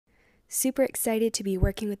Super excited to be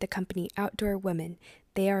working with the company Outdoor Women.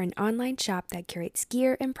 They are an online shop that curates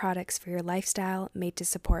gear and products for your lifestyle made to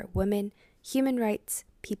support women, human rights,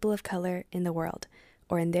 people of color in the world,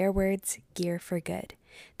 or in their words, gear for good.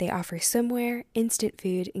 They offer swimwear, instant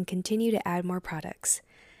food, and continue to add more products.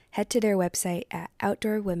 Head to their website at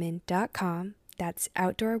outdoorwomen.com, that's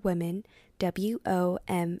outdoorwomen,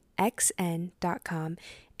 WOMXN.com,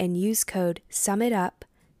 and use code SUMMITUP,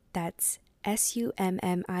 that's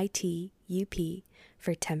SUMMITUP,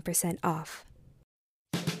 for 10% off.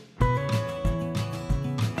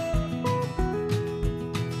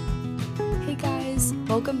 Hey guys,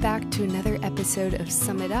 welcome back to another episode of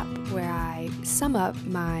Sum It Up, where I sum up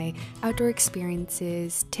my outdoor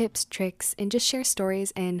experiences, tips, tricks, and just share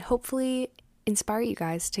stories and hopefully inspire you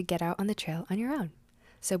guys to get out on the trail on your own.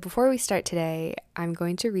 So before we start today, I'm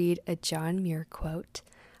going to read a John Muir quote.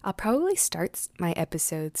 I'll probably start my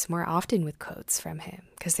episodes more often with quotes from him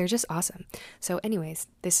because they're just awesome. So anyways,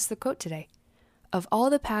 this is the quote today. Of all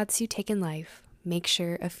the paths you take in life, make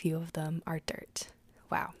sure a few of them are dirt.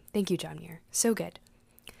 Wow. Thank you, John Muir. So good.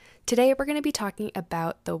 Today, we're going to be talking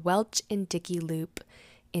about the Welch and Dickey Loop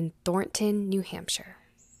in Thornton, New Hampshire.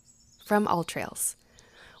 From All Trails.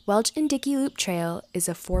 Welch and Dickey Loop Trail is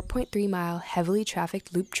a 4.3-mile heavily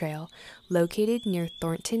trafficked loop trail located near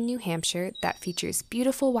Thornton, New Hampshire that features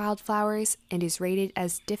beautiful wildflowers and is rated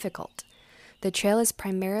as difficult. The trail is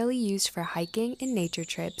primarily used for hiking and nature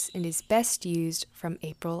trips and is best used from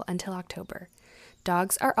April until October.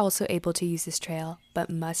 Dogs are also able to use this trail, but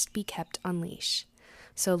must be kept on leash.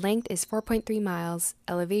 So length is 4.3 miles,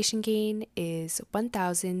 elevation gain is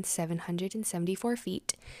 1,774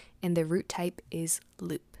 feet, and the route type is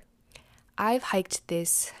loop. I've hiked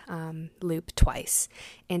this loop twice,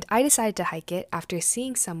 and I decided to hike it after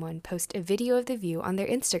seeing someone post a video of the view on their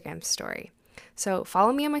Instagram story. So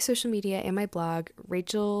follow me on my social media and my blog,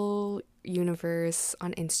 Rachel Universe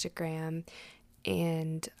on Instagram,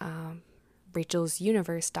 and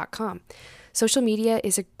rachelsuniverse.com. Social media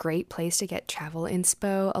is a great place to get travel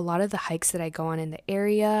inspo. A lot of the hikes that I go on in the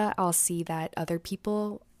area, I'll see that other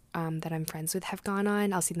people that I'm friends with have gone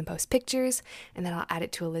on. I'll see them post pictures, and then I'll add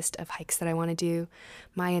it to a list of hikes that I want to do.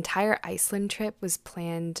 My entire Iceland trip was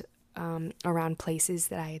planned around places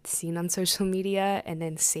that I had seen on social media and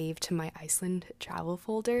then saved to my Iceland travel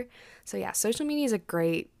folder. So yeah, social media is a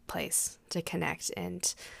great place to connect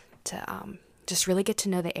and to just really get to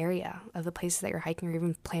know the area of the places that you're hiking or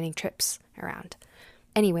even planning trips around.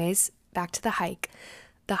 Anyways, back to the hike.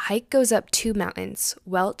 The hike goes up two mountains,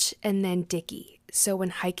 Welch and then Dickey. So when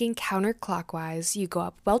hiking counterclockwise, you go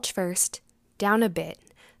up Welch first, down a bit,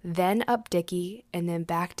 then up Dickey, and then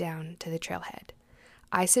back down to the trailhead.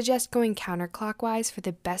 I suggest going counterclockwise for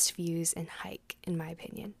the best views and hike, in my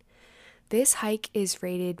opinion. This hike is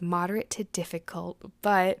rated moderate to difficult,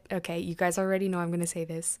 but, okay, you guys already know I'm going to say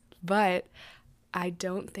this, but I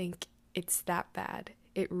don't think it's that bad.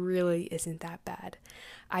 It really isn't that bad.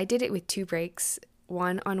 I did it with two breaks,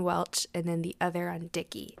 one on Welch and then the other on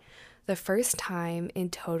Dickey. The first time in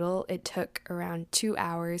total, it took around 2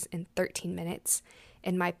 hours and 13 minutes,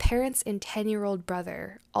 and my parents and 10-year-old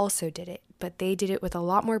brother also did it, but they did it with a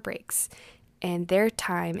lot more breaks, and their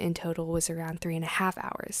time in total was around 3.5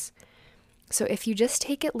 hours. So if you just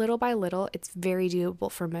take it little by little, it's very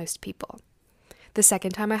doable for most people. The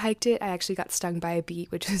second time I hiked it, I actually got stung by a bee,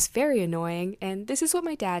 which was very annoying, and this is what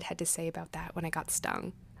my dad had to say about that when I got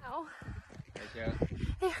stung. Ow. Joe,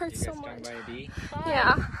 It hurts so much. stung by a bee?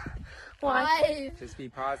 Yeah. Why? Just be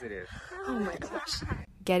positive. Oh my gosh.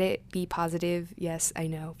 Get it? Be positive? Yes, I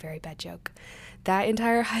know. Very bad joke. That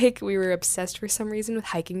entire hike, we were obsessed for some reason with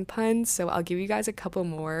hiking puns, so I'll give you guys a couple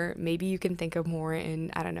more. Maybe you can think of more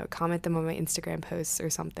and, I don't know, comment them on my Instagram posts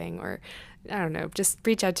or something, or, I don't know, just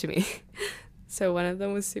reach out to me. So one of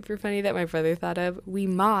them was super funny that my brother thought of. We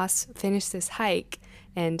Moss finished this hike,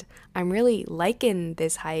 and I'm really liking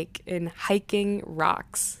this hike in hiking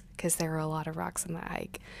rocks, because there were a lot of rocks on that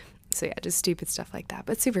hike. So yeah, just stupid stuff like that,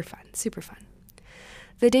 but super fun, super fun.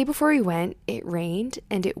 The day before we went, it rained,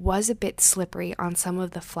 and it was a bit slippery on some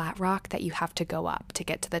of the flat rock that you have to go up to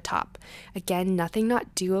get to the top. Again, nothing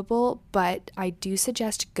not doable, but I do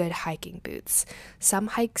suggest good hiking boots. Some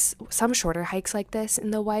shorter hikes like this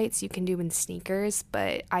in the Whites you can do in sneakers,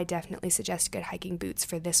 but I definitely suggest good hiking boots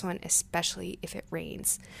for this one, especially if it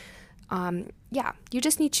rains. You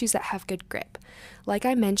just need shoes that have good grip. Like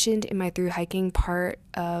I mentioned in my through hiking part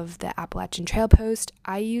of the Appalachian Trail post,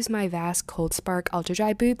 I use my Vast Cold Spark Ultra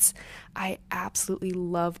Dry boots. I absolutely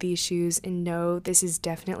love these shoes, and no, this is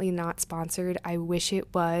definitely not sponsored. I wish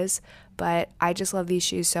it was, but I just love these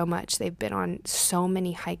shoes so much. They've been on so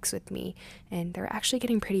many hikes with me, and they're actually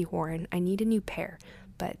getting pretty worn. I need a new pair.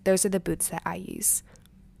 but those are the boots that I use.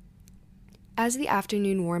 As the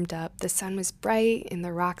afternoon warmed up, the sun was bright and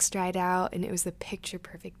the rocks dried out, and it was the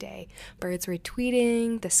picture-perfect day. Birds were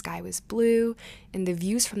tweeting, the sky was blue, and the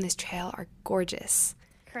views from this trail are gorgeous.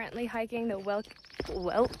 Currently hiking the Welch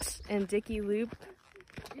and Dickey Loop,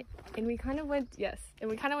 and we kind of went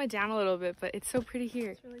down a little bit, but it's so pretty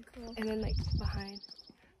here. It's really cool. And then like behind,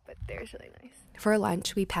 but there's really nice. For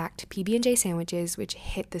lunch, we packed PB&J sandwiches, which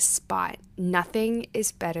hit the spot. Nothing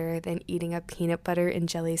is better than eating a peanut butter and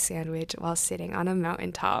jelly sandwich while sitting on a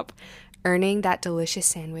mountaintop. Earning that delicious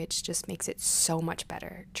sandwich just makes it so much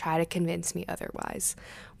better. Try to convince me otherwise.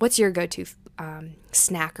 What's your go-to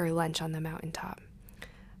snack or lunch on the mountaintop?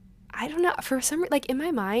 I don't know. For some, like in my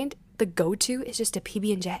mind, the go-to is just a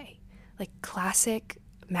PB&J, like classic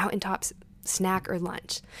mountaintop snack or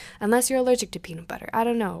lunch. Unless you're allergic to peanut butter, I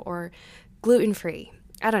don't know, or gluten-free.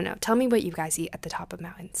 I don't know. Tell me what you guys eat at the top of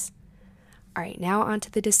mountains. All right, now on to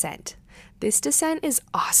the descent. This descent is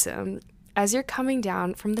awesome. As you're coming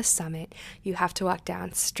down from the summit, you have to walk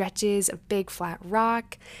down stretches of big flat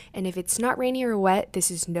rock, and if it's not rainy or wet, this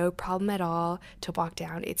is no problem at all to walk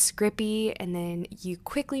down. It's grippy, and then you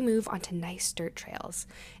quickly move onto nice dirt trails.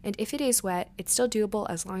 And if it is wet, it's still doable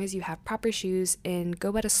as long as you have proper shoes and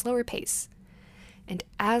go at a slower pace. And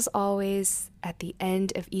as always, at the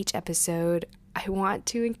end of each episode, I want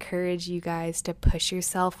to encourage you guys to push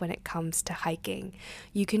yourself when it comes to hiking.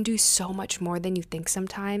 You can do so much more than you think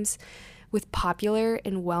sometimes. With popular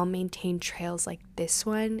and well-maintained trails like this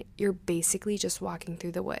one, you're basically just walking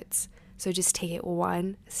through the woods. So just take it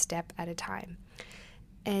one step at a time.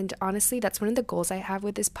 And honestly, that's one of the goals I have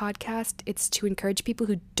with this podcast. It's to encourage people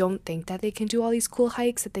who don't think that they can do all these cool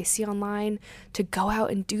hikes that they see online to go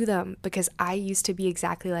out and do them, because I used to be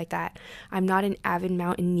exactly like that. I'm not an avid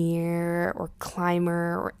mountaineer or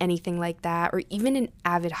climber or anything like that, or even an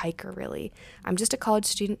avid hiker, really. I'm just a college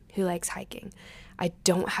student who likes hiking. I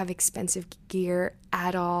don't have expensive gear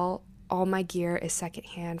at all. All my gear is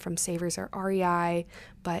secondhand from Savers or REI,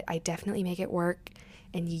 but I definitely make it work,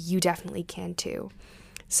 and you definitely can too.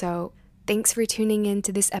 So thanks for tuning in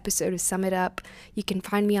to this episode of Sum It Up. You can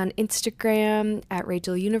find me on Instagram at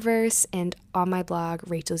Rachel Universe and on my blog,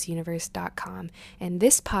 rachelsuniverse.com. And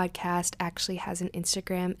this podcast actually has an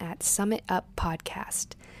Instagram at Sum It Up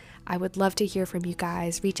Podcast. I would love to hear from you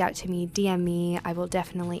guys. Reach out to me, DM me. I will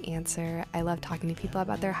definitely answer. I love talking to people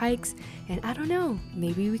about their hikes. And I don't know,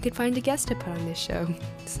 maybe we could find a guest to put on this show.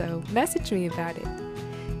 So message me about it.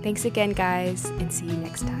 Thanks again, guys, and see you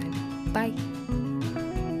next time. Bye.